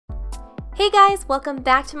Hey guys, welcome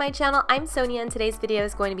back to my channel. I'm Sonia and today's video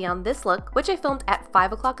is going to be on this look, which I filmed at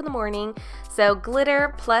 5 o'clock in the morning. So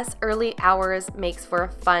glitter plus early hours makes for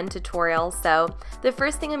a fun tutorial. So the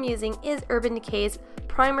first thing I'm using is Urban Decay's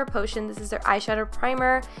Primer Potion. This is their eyeshadow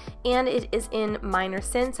primer and it is in Minor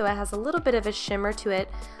Sin, so it has a little bit of a shimmer to it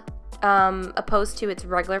opposed to its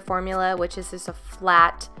regular formula, which is just a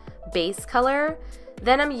flat base color.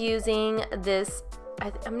 Then I'm using this,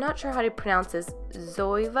 I'm not sure how to pronounce this,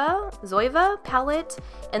 Zoeva palette,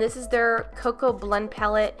 and this is their Cocoa Blend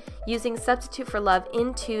palette using Substitute for Love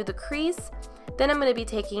into the crease. Then I'm going to be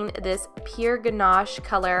taking this Pure Ganache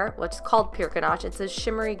color, which is called Pure Ganache, it's a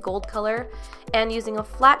shimmery gold color, and using a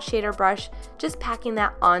flat shader brush, just packing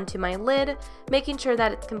that onto my lid, making sure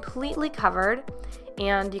that it's completely covered.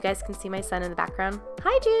 And you guys can see my son in the background.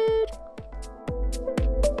 Hi Jude!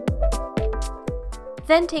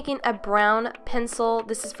 Then taking a brown pencil,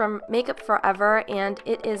 this is from MakeupForever and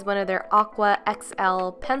it is one of their Aqua XL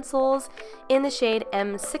pencils in the shade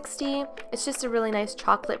M60. It's just a really nice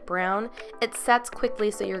chocolate brown. It sets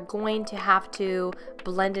quickly, so you're going to have to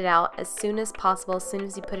blend it out as soon as possible, as soon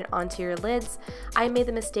as you put it onto your lids. I made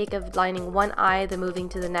the mistake of lining one eye, then moving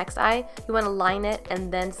to the next eye. You want to line it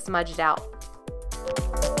and then smudge it out.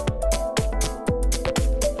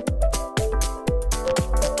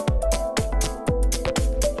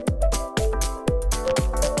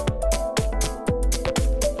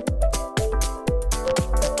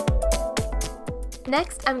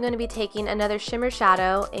 Next, I'm going to be taking another shimmer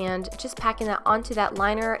shadow and just packing that onto that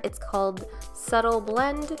liner. It's called Subtle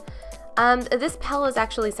Blend. This palette was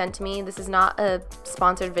actually sent to me. This is not a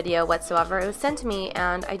sponsored video whatsoever. It was sent to me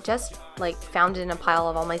and I just found it in a pile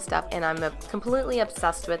of all my stuff and I'm completely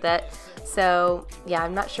obsessed with it. So yeah,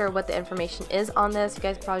 I'm not sure what the information is on this. You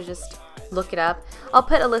guys probably just look it up. I'll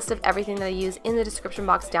put a list of everything that I use in the description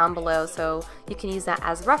box down below so you can use that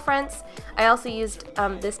as reference. I also used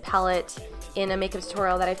this palette in a makeup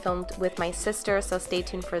tutorial that I filmed with my sister, so stay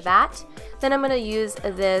tuned for that. Then I'm going to use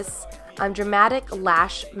this Dramatic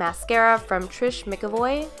Lash Mascara from Trish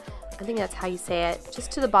McEvoy. I think that's how you say it,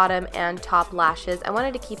 just to the bottom and top lashes. I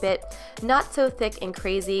wanted to keep it not so thick and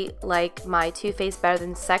crazy like my Too Faced Better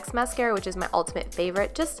Than Sex mascara, which is my ultimate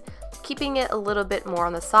favorite, just keeping it a little bit more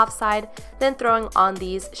on the soft side. Then throwing on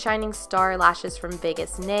these Shining Star lashes from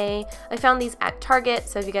Vegas Nay. I found these at Target,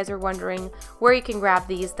 so if you guys are wondering where you can grab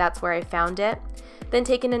these, that's where I found it. Then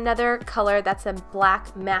taking another color, that's a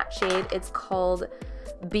black matte shade, it's called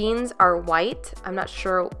Beans Are White. I'm not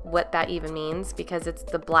sure what that even means because it's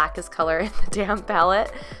the blackest color in the damn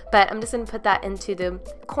palette, but I'm just going to put that into the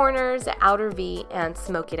corners, the outer V, and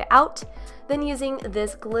smoke it out. Then using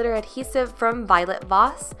this glitter adhesive from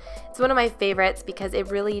Voss. It's one of my favorites because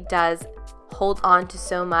it really does hold on to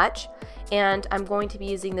so much. And I'm going to be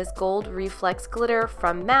using this gold Reflex glitter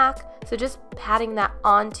from MAC, so just patting that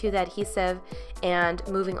onto the adhesive and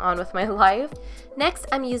moving on with my life. Next,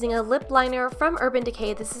 I'm using a lip liner from Urban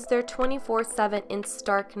Decay. This is their 24/7 in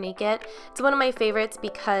Stark Naked. It's one of my favorites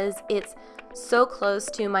because it's so close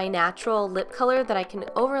to my natural lip color that I can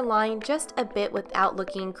overline just a bit without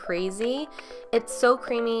looking crazy. It's so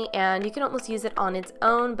creamy and you can almost use it on its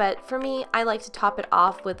own, but for me, I like to top it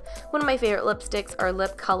off with one of my favorite lipsticks or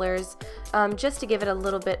lip colors, just to give it a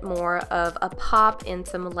little bit more of a pop and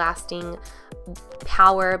some lasting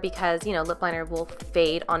power because, you know, lip liner will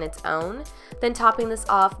fade on its own. Then topping this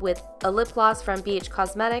off with a lip gloss from Becca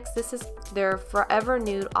Cosmetics. This is their Forever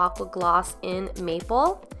Nude Aqua Gloss in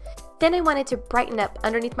Maple. Then I wanted to brighten up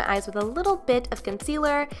underneath my eyes with a little bit of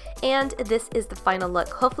concealer, and this is the final look.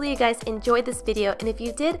 Hopefully you guys enjoyed this video, and if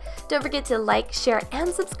you did, don't forget to like, share, and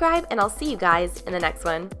subscribe, and I'll see you guys in the next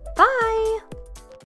one. Bye!